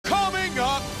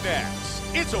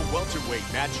It's a welterweight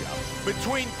matchup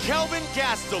between Kelvin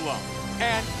Gastelum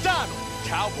and Donald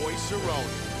Cowboy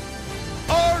Cerrone.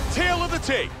 Our tale of the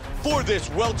tape for this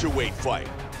welterweight fight.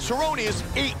 Cerrone is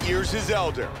 8 years his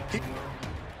elder.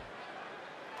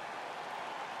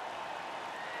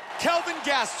 Kelvin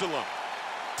Gastelum,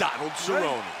 Donald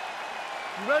Cerrone.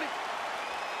 You ready?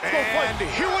 And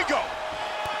here we go.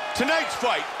 Tonight's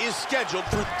fight is scheduled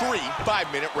for 3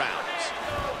 5-minute rounds.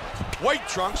 White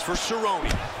trunks for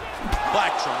Cerrone,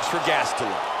 black trunks for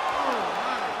Gastelum.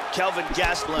 Kelvin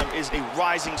Gastelum is a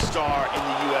rising star in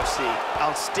the UFC.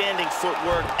 Outstanding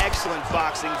footwork, excellent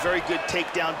boxing, very good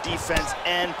takedown defense,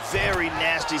 and very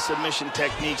nasty submission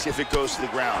techniques if it goes to the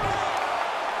ground.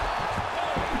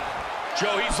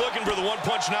 Joe, he's looking for the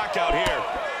one-punch knockout here.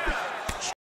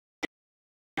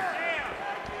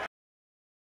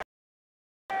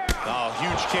 Oh,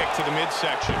 huge kick to the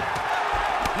midsection.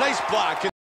 Nice block.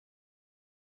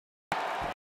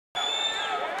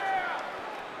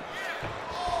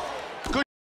 Good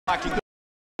blocking.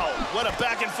 Oh, what a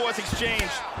back-and-forth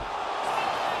exchange.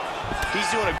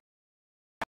 He's doing a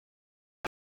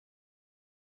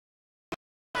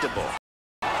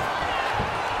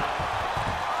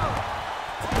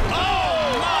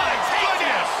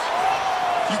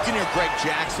You can hear Greg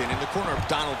Jackson in the corner of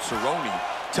Donald Cerrone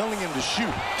telling him to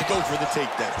shoot, to go for the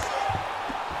takedown.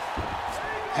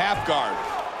 Half guard.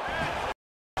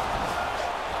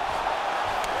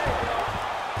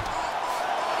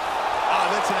 Ah,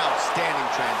 that's an outstanding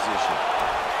transition.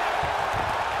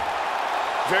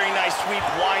 very nice sweep,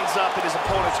 winds up at his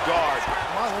opponent's guard.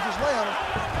 Come on, let's just lay on him.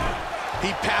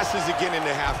 He passes again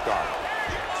into half guard.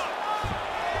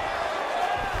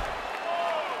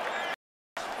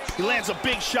 He lands a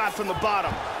big shot from the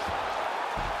bottom.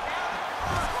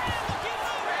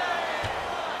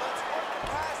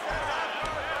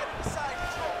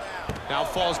 Now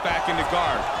falls back into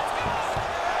guard.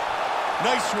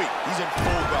 Nice sweep. He's in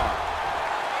full guard.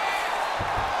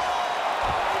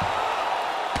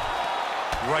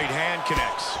 Right hand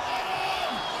connects.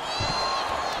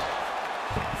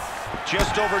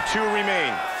 Just over 2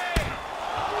 remain.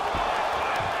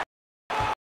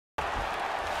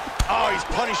 Oh, he's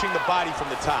punishing the body from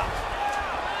the top.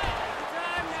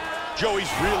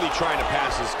 Joey's really trying to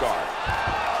pass his guard.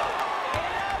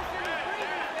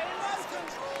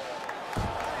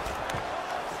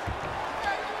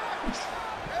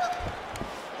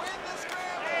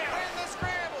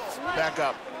 Back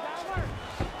up.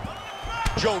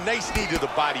 Joe, nice knee to the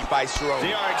body by Cerrone.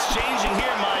 They are exchanging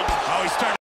here, Mike. Oh, he's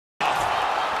starting.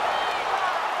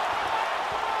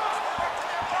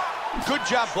 Good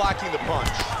job blocking the punch.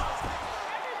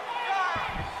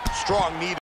 Strong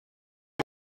knee.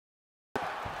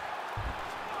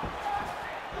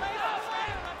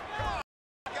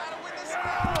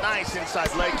 Nice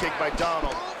inside leg kick by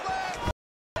Donald.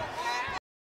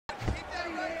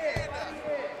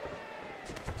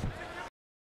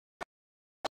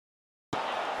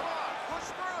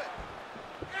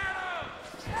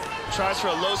 Tries for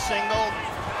a low single.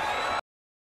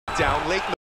 Down late.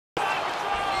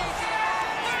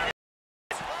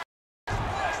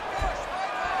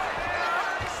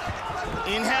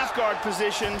 In half guard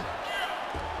position.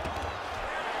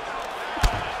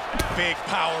 Big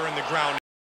power in the ground.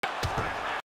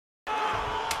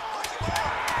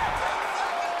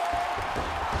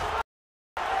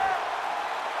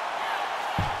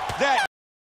 That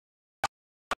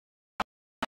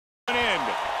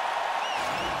end.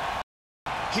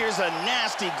 Here's a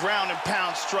nasty ground and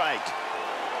pound strike.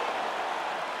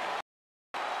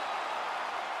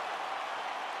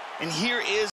 And here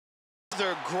is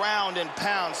their ground and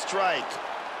pound strike.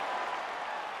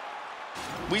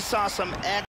 We saw some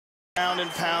ground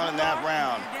and pound in that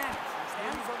round.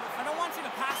 I don't want you to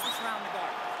pass this round to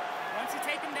guard. Once you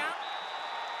take him down.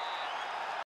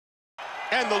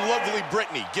 and the lovely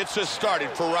Brittany gets us started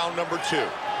for round number 2.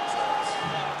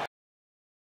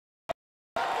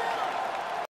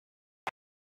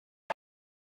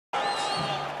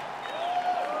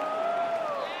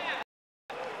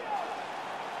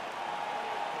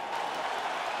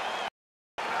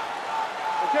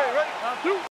 Okay, ready? Round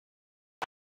 2.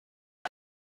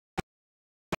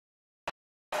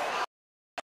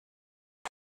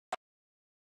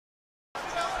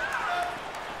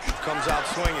 Comes out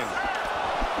swinging.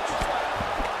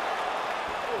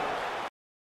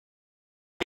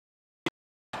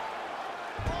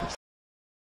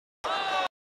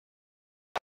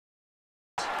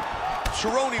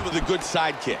 Cerrone with a good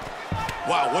sidekick.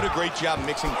 Wow, what a great job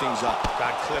mixing things up.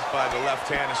 Got clipped by the left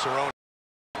hand of Cerrone.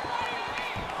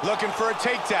 Looking for a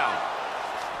takedown.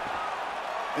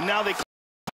 And now they...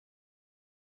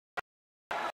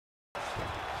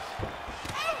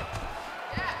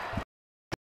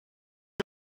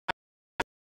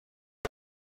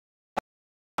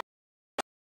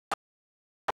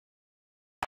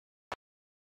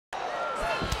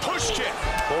 push kick.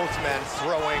 Both men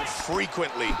throwing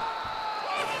frequently.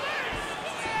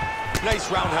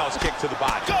 Nice roundhouse kick to the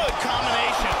body. Good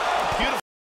combination. Beautiful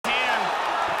hand.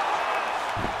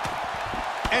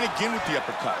 And again with the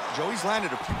uppercut. Joey's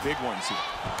landed a few big ones here.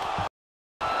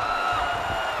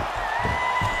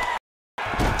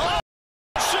 Oh,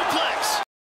 suplex.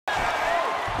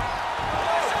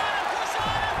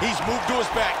 He's moved to his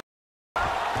back.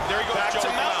 There he goes. Back Joey to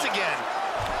mount out. again.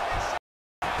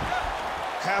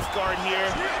 Half guard here.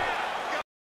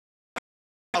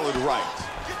 Solid right.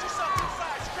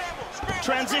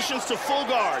 Transitions to full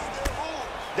guard.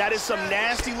 That is some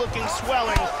nasty looking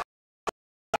swelling.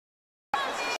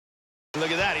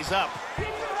 Look at that, he's up.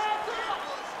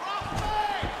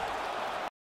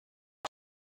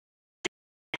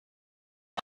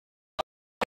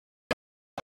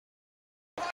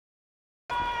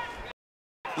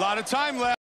 A lot of time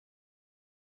left.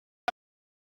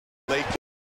 Leg kick.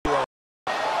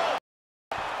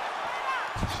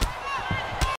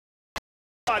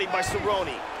 Body by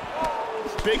Cerrone.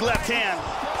 Big left hand.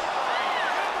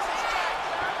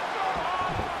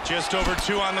 Just over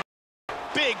 2 on the...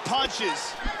 Big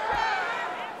punches.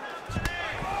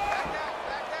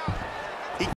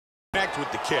 He connect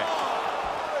with the kick.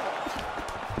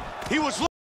 He was...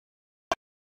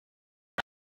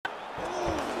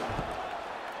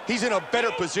 He's in a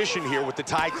better position here with the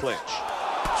tie clinch.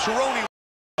 Cerrone.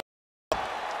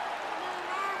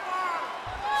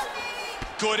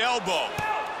 Good elbow.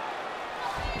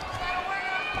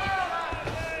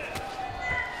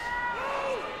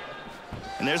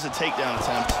 And there's a takedown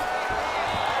attempt.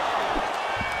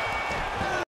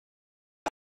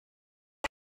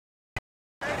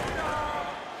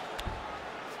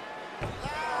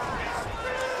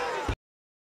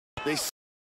 They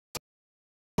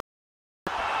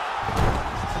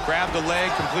Grab the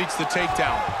leg, completes the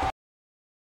takedown.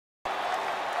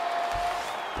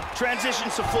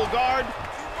 transitions to full guard.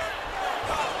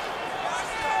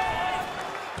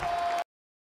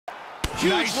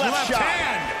 Huge Nice left shot.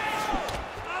 hand.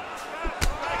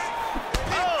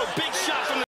 Oh, big shot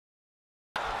from the...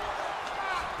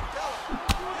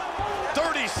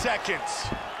 30 seconds.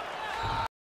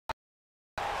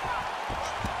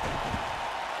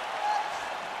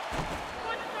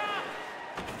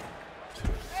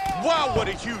 Wow, what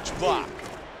a huge block.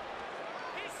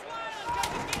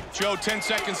 Joe, 10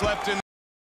 seconds left in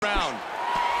the round.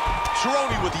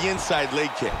 Cerrone with the inside leg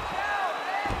kick.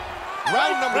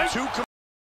 Round number 2.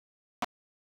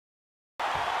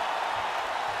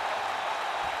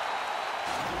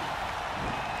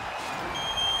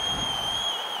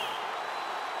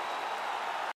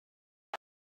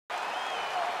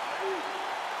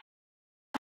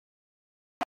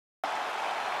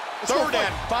 Third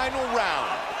and final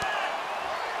round.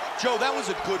 Joe, that was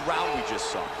a good round we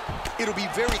just saw. It'll be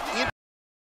very interesting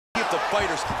if the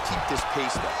fighters can keep this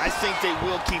pace, though. I think they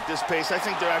will keep this pace. I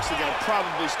think they're actually going to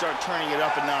probably start turning it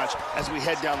up a notch as we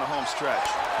head down the home stretch.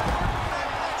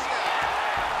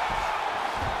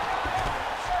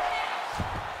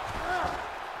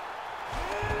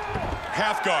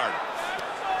 Half guard.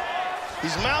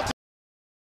 He's mounted.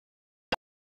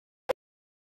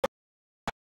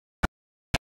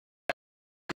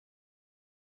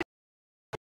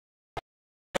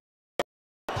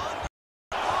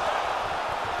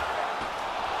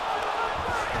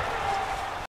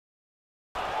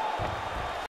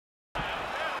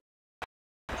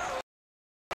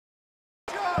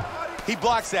 He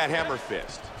blocks that hammer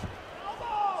fist.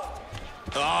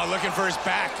 Oh, looking for his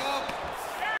back.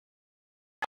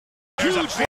 There's a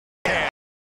big hand.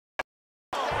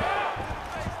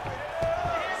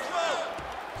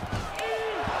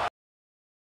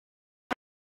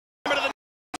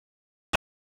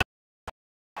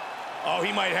 Oh,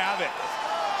 he might have it.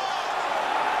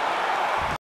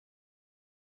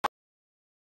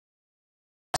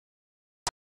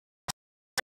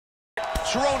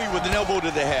 Cerrone with an elbow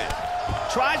to the head.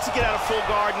 Tries to get out of full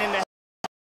guard and in the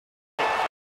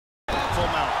full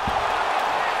mount.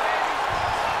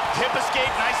 Hip escape,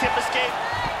 nice hip escape.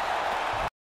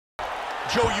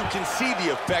 Joe, you can see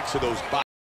the effects of those bodies.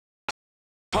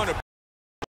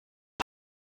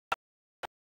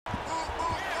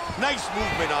 Nice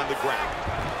movement on the ground.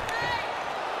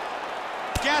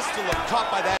 Gastelum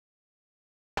caught by that.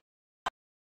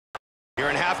 You're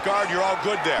in half guard, you're all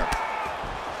good there.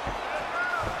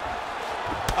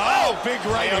 Oh, big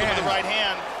right Nailed him hand. with the right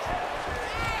hand.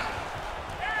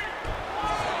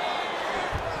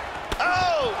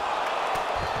 Oh!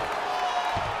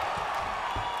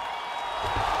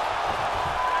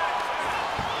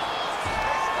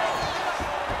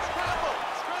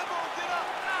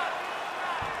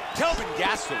 Kelvin Gastelum.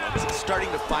 Gastelum's starting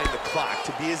to find the clock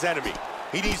to be his enemy.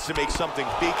 He needs to make something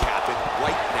big happen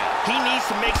right now. He needs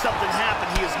to make something happen.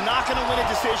 He is not going to win a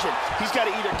decision. He's got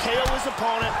to either KO his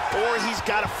opponent or he's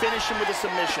got to finish him with a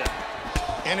submission.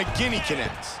 And again, he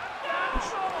connects.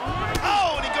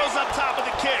 Oh, and he goes up top of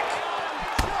the kick.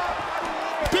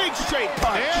 Big straight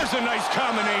punch. There's a nice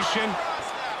combination.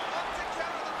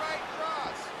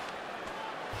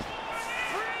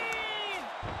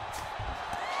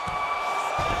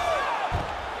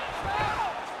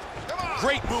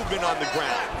 Great movement on the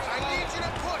ground. I need you to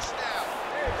push now.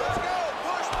 Let's go.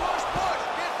 Push, push, push.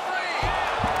 Get free.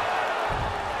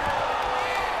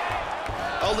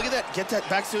 Oh, look at that. Get that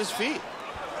back to his feet.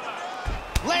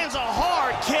 Lands a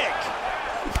hard kick.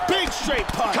 Big straight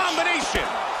punch. Combination.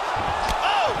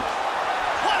 Oh,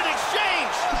 what an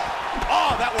exchange.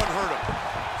 Oh, that one hurt him.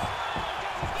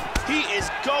 He is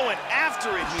going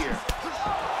after it here.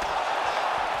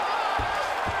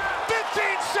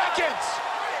 15 seconds.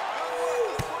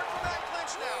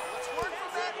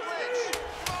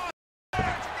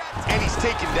 And he's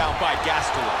taken down by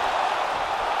Gastelum.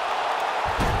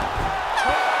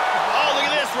 Oh, look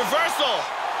at this, reversal.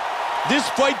 This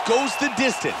fight goes the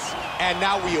distance, and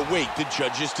now we await the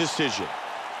judge's decision.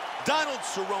 Donald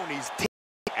Cerrone's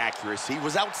accuracy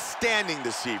was outstanding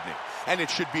this evening, and it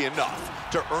should be enough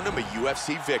to earn him a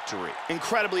UFC victory.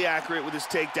 Incredibly accurate with his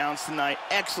takedowns tonight.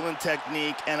 Excellent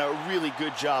technique and a really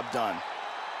good job done.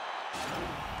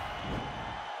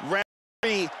 Round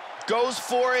 3. Goes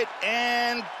for it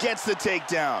and gets the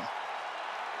takedown.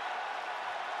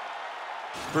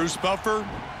 Bruce Buffer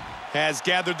has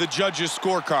gathered the judges'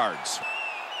 scorecards.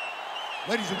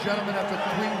 Ladies and gentlemen, after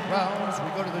 3 rounds, we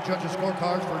go to the judges'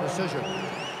 scorecards for a decision.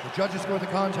 The judges scored the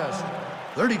contest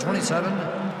 30-27,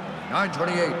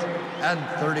 9-28, and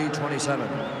 30-27.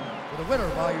 For the winner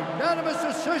by unanimous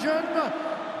decision,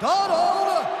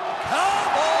 Donald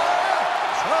Cowboy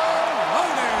Cerrone.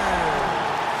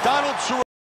 Donald Cerrone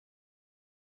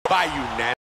by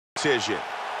unanimous decision.